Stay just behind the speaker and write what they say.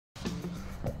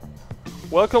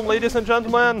Welcome, ladies and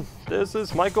gentlemen. This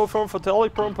is Michael from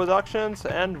Fatality Prone Productions,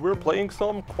 and we're playing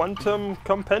some Quantum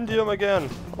Compendium again,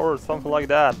 or something like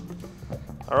that.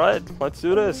 Alright, let's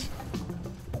do this.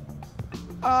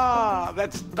 Ah,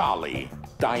 that's Dolly.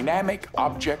 Dynamic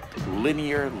Object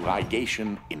Linear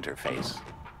Ligation Interface.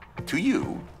 To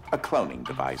you, a cloning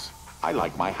device. I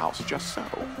like my house just so.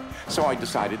 So I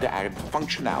decided to add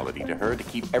functionality to her to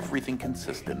keep everything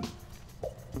consistent.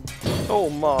 Oh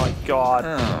my god.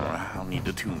 I'll need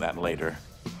to tune that later.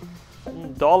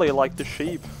 Dolly like the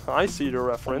sheep. I see the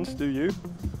reference, do you?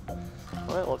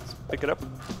 Alright, let's pick it up.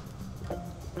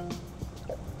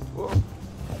 Whoa.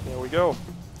 There we go.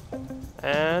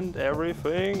 And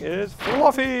everything is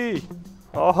fluffy!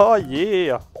 Oh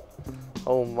yeah!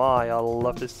 Oh my, I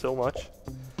love this so much.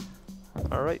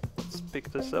 Alright, let's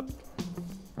pick this up.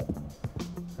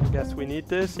 I guess we need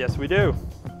this. Yes, we do.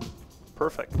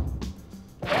 Perfect.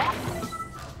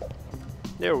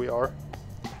 There we are.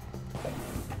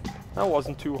 That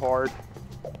wasn't too hard.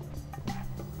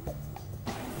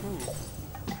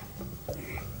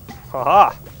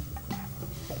 Haha!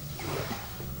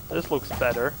 This looks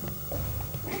better.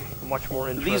 Much more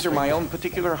interesting. These are my own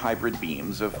particular hybrid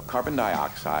beams of carbon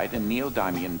dioxide and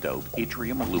neodymium dope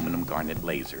yttrium aluminum garnet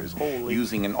lasers. Holy.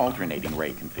 Using an alternating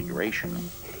ray configuration.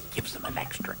 Gives them an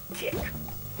extra kick.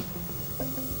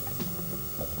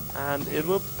 And it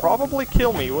would probably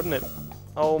kill me, wouldn't it?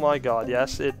 Oh my god,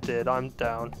 yes it did. I'm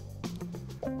down.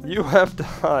 You have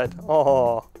died.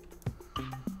 Oh.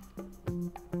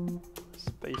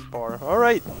 Spacebar.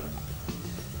 Alright.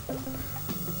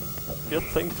 Good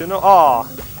thing to know. Ah.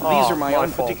 These are my own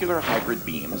fault. particular hybrid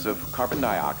beams of carbon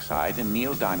dioxide and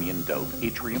neodymium dope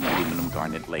yttrium aluminum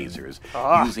garnet lasers.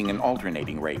 Using an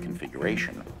alternating ray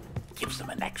configuration. Gives them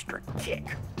an extra kick.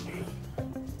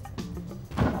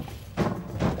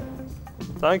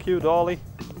 Thank you, Dolly.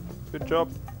 Good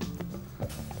job.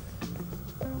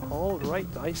 Alright,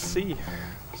 I see.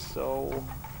 So...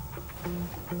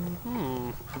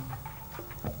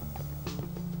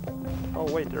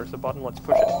 Oh wait, there's a button, let's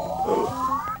push it.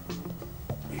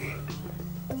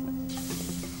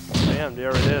 Damn, there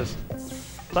it is.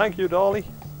 Thank you, Dolly.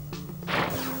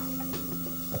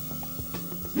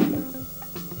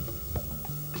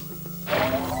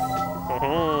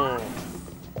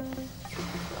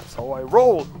 That's how I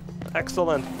roll.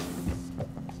 Excellent.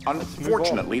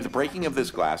 Unfortunately, the breaking of this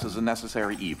glass is a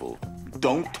necessary evil.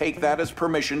 Don't take that as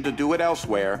permission to do it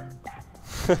elsewhere.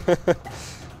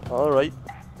 Alright.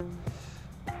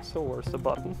 So where's the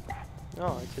button?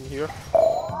 Oh, it's in here.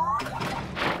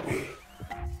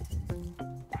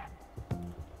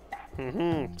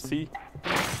 See?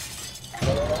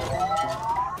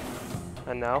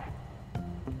 And now?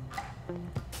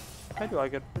 How do I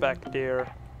get back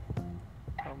there?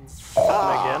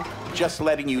 Again? Just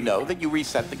letting you know that you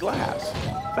reset the glass.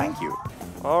 Thank you.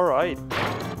 Alright.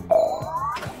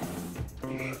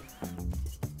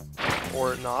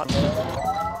 Or not.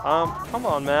 Come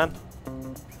on, man.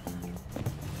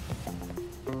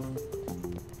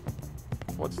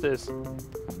 What's this?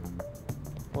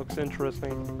 Looks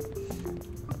interesting.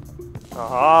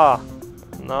 Aha!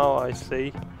 Now I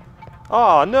see.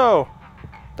 Oh, no!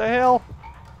 The hell?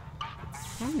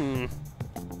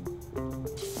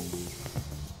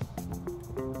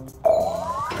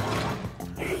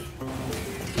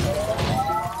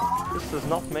 This does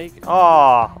not make...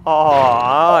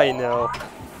 I know.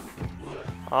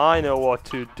 I know what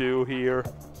to do here.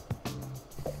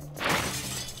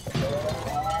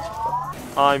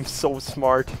 I'm so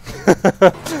smart.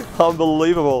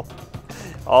 Unbelievable.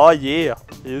 Oh yeah,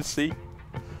 you see?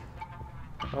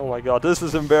 Oh my god, this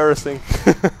is embarrassing.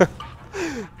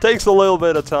 Takes a little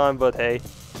bit of time, but hey.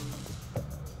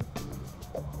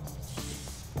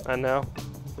 And now,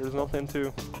 there's nothing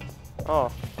to...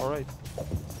 Oh, alright.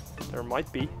 There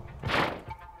might be.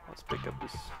 Let's pick up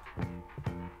this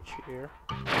chair.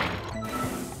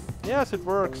 Yes, it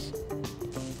works.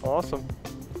 Awesome.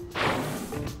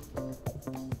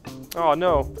 Oh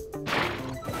no.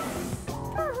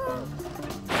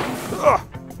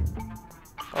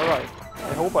 Alright.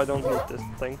 I hope I don't hit this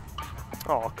thing.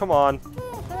 Oh, come on.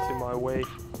 It's in my way.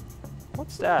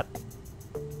 What's that?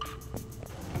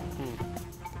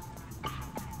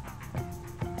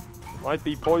 Might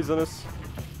be poisonous.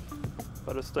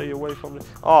 Better stay away from it.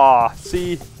 Ah,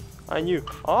 see? I knew.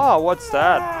 Ah, what's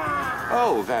that?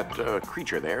 Oh, that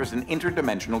creature there is an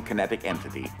interdimensional kinetic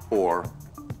entity, or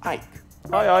Ike.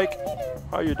 Hi, Ike.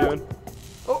 How you doing?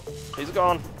 Oh, he's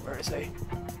gone. Where is he?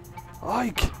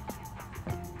 Ike!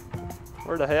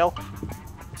 Where the hell?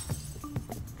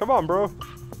 Come on, bro.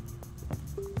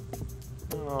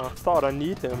 Oh, I thought I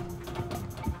need him.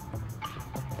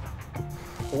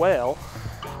 Well,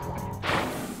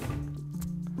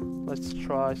 Let's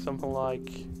try something like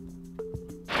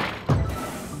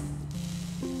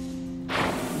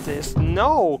this.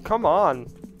 No, come on.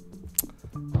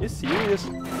 You serious?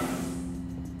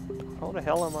 How the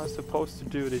hell am I supposed to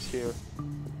do this here?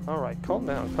 Alright, calm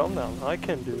down, calm down. I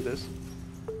can do this.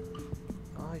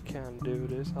 I can do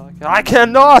this. I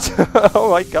cannot!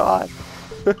 Oh my god.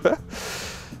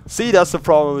 See, that's the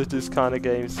problem with this kind of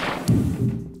games.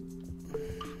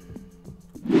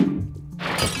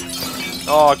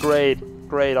 Oh, great.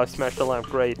 Great, I smashed the lamp.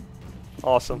 Great.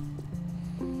 Awesome.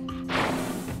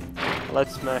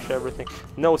 Let's smash everything.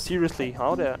 No, seriously,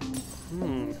 how the...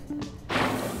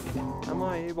 Am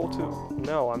I able to...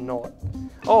 No, I'm not.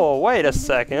 Oh, wait a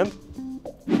second.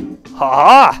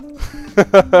 Haha!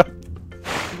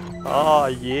 Oh,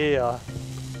 yeah.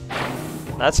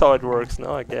 That's how it works.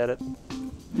 Now I get it.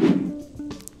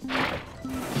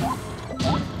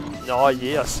 Oh,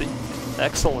 yeah, see?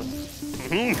 Excellent.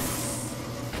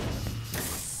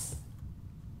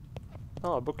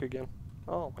 Oh, a book again.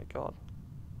 Oh my god.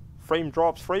 Frame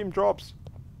drops, frame drops!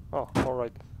 Oh,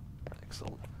 alright.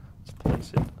 Excellent. Let's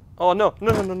place it. Oh no!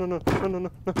 No, no, no, no, no, no, no, no,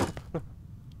 no, no.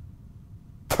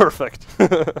 Perfect!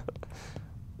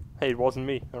 Hey, it wasn't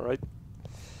me, alright?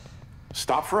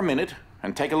 Stop for a minute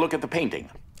and take a look at the painting.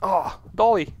 Oh,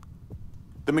 Dolly!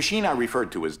 The machine I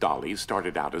referred to as Dolly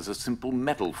started out as a simple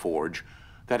metal forge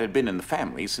that had been in the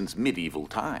family since medieval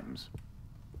times.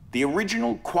 The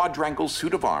original quadrangle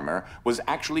suit of armor was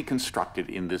actually constructed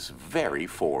in this very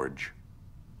forge.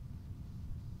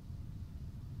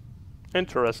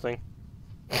 Interesting.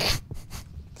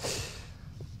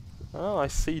 Oh, I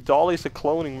see. Dolly's a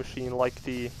cloning machine, like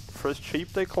the first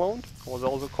sheep they cloned. Was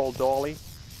also called Dolly,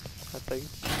 I think.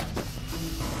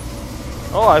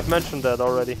 Oh, I've mentioned that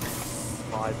already.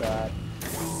 My bad.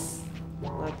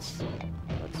 Let's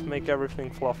make everything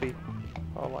fluffy.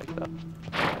 I like that.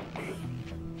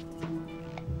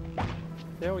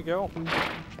 There we go.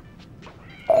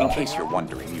 In case you're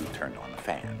wondering, you turned on the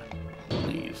fan.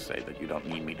 Please say that you don't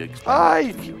need me to explain Hi!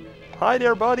 it to you. Hi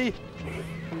there, buddy!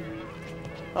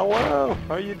 Hello!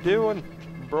 How you doing,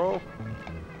 bro?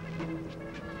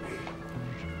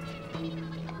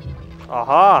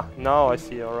 Aha! Now I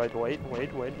see. Alright, wait,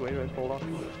 hold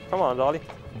on. Come on, Dolly.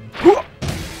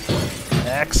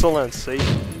 Excellent, see?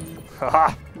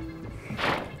 Haha!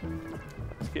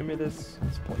 Let's give me this.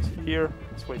 Let's place it here.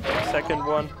 Let's wait for the second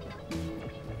one.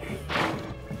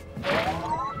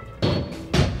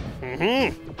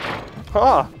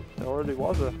 Ah! There already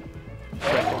was a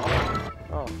second one.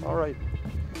 Oh, alright.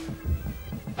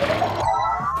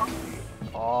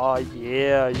 Oh,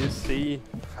 yeah, you see.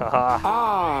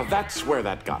 Ah, that's where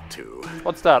that got to.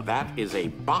 What's that? That is a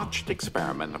botched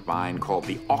experiment of mine called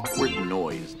the awkward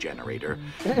noise generator.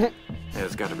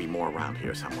 There's got to be more around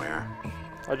here somewhere.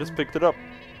 I just picked it up.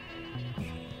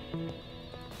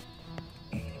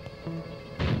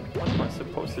 What am I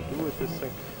supposed to do with this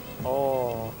thing?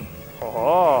 Oh.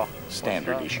 Oh.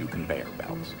 Standard issue conveyor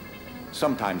belts.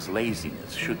 Sometimes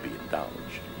laziness should be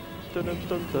indulged. Dun, dun,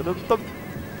 dun, dun, dun, dun.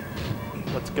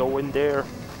 Let's go in there.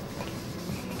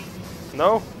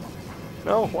 No?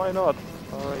 No, why not?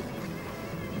 Alright.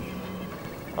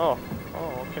 Oh.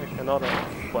 Oh, okay. Another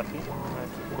button. I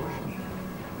have to push.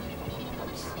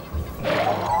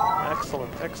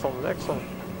 Excellent, excellent, excellent.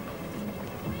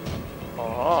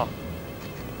 Ah.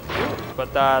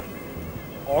 But that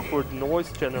awkward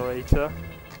noise generator.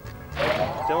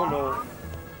 Don't know.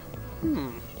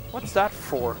 What's that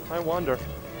for? I wonder.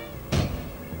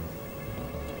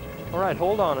 Alright,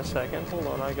 hold on a second. Hold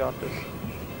on, I got this.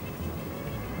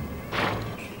 I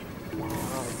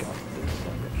got this.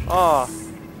 Ah.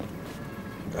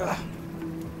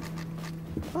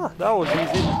 Ah, that was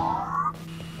easy.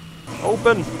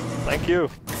 Open! Thank you.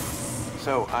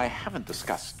 So, I haven't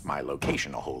discussed my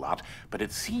location a whole lot, but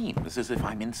it seems as if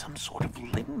I'm in some sort of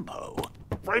limbo.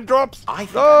 Frame drops! I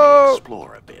think I may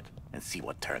explore a bit and see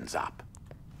what turns up.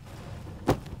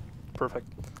 Perfect.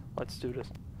 Let's do this.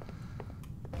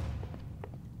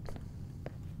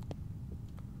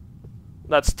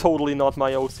 That's totally not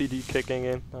my OCD kicking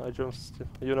in. I just,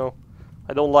 you know,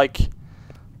 I don't like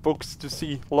books to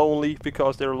see lonely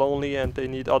because they're lonely and they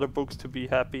need other books to be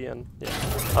happy, and yeah,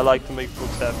 I like to make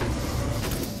books happy.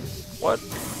 What?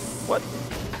 What?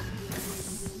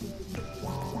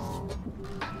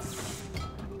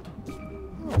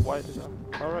 Oh, why did I?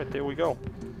 Alright, there we go.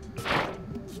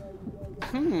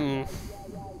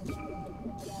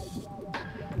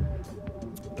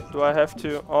 Do I have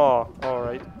to? Oh,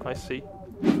 alright, I see.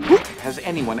 Has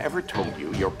anyone ever told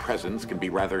you your presence can be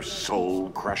rather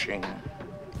soul-crushing?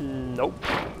 Nope,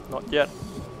 not yet.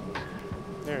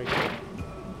 There you go.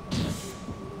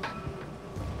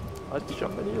 Let's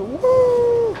jump in here.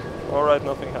 Woo! Alright,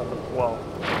 nothing happened. Wow.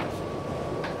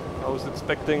 I was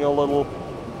expecting a little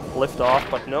lift off,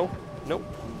 but no. Nope.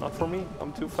 Not for me.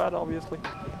 I'm too fat, obviously.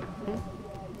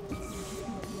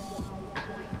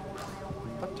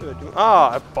 What do I do?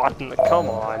 Ah, a button. Come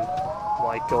on,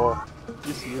 Michael.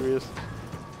 You serious?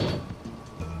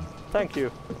 Thank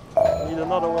you. Need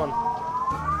another one.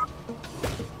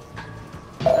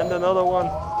 And another one.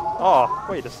 Oh,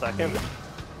 wait a second.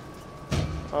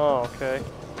 Oh, okay.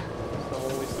 So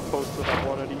I'm only supposed to have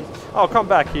one of these. Oh, come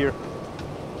back here.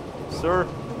 Sir.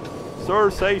 Sir,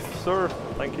 safe, sir.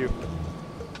 Thank you.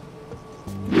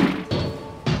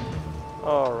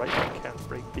 Alright, I can't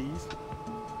break these.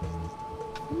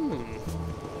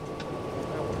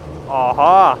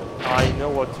 Aha! I know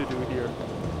what to do here.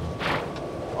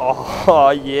 Oh,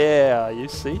 yeah, you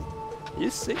see? You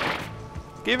see?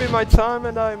 Give me my time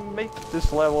and I make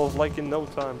this level like in no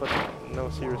time, but no,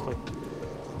 seriously.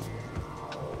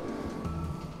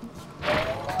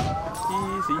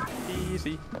 Easy,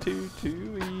 easy,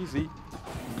 too easy.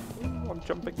 Ooh, I'm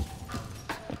jumping.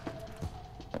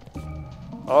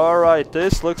 Alright,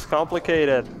 this looks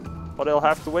complicated, but I'll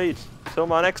have to wait till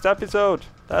my next episode.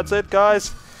 That's it,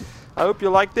 guys. I hope you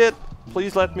liked it.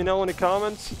 Please let me know in the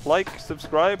comments. Like,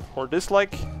 subscribe, or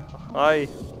dislike. I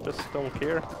just don't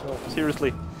care. No,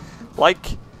 seriously. Like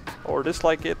or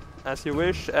dislike it as you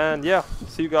wish. And yeah,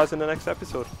 see you guys in the next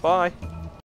episode. Bye.